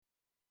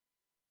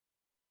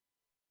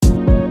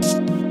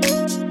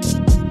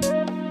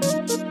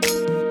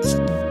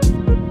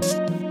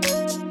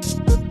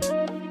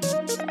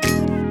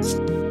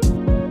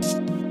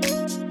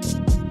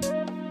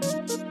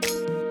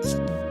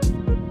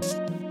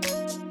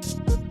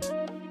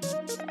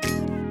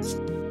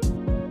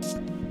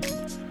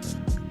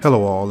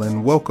Hello, all,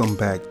 and welcome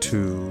back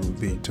to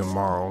the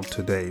Tomorrow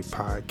Today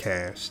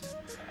podcast.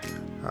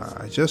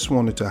 I just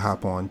wanted to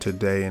hop on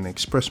today and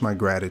express my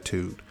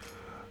gratitude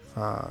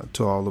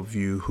to all of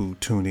you who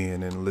tune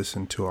in and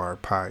listen to our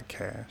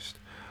podcast.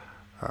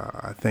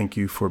 I thank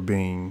you for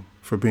being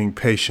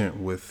patient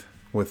with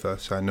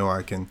us. I know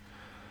I can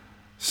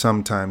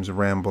sometimes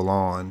ramble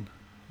on,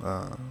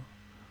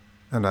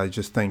 and I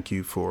just thank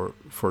you for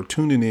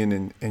tuning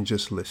in and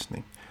just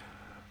listening.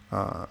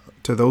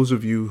 To those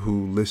of you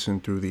who listen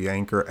through the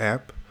Anchor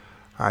app,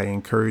 I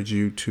encourage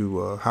you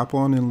to hop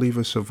on and leave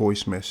us a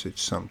voice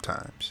message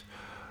sometimes.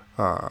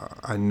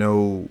 I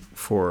know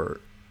for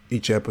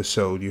each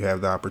episode you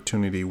have the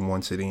opportunity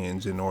once it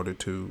ends in order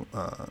to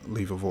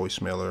leave a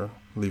voicemail or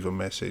leave a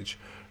message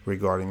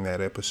regarding that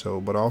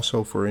episode, but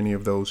also for any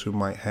of those who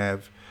might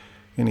have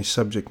any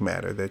subject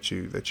matter that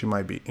you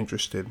might be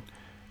interested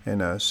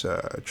in us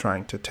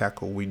trying to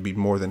tackle. We'd be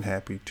more than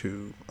happy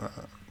to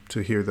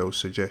hear those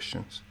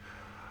suggestions.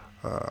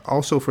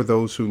 Also, for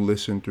those who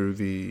listen through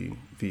the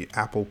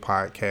Apple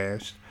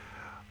podcast,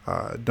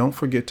 don't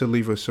forget to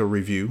leave us a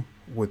review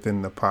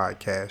within the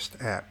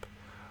podcast app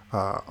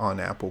on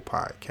Apple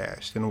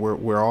Podcast. And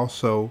we're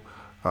also,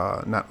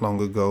 not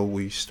long ago,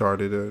 we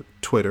started a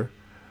Twitter,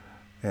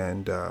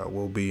 and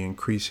we'll be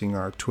increasing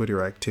our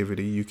Twitter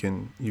activity. You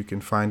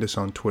can find us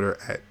on Twitter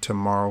at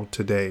Tomorrow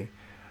Today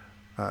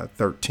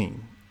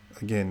 13.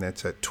 Again,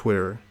 that's at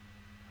Twitter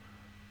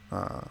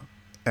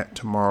at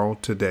Tomorrow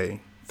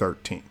Today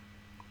 13.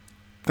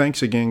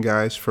 Thanks again,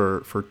 guys,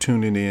 for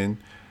tuning in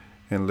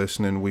and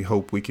listening. We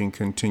hope we can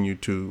continue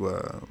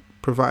to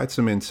provide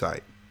some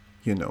insight,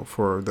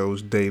 for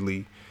those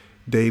daily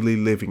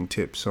living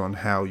tips on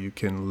how you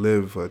can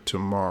live a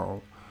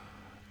tomorrow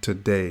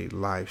today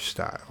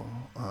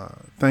lifestyle.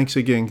 Thanks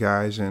again,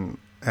 guys, and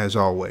as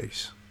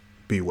always,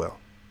 be well.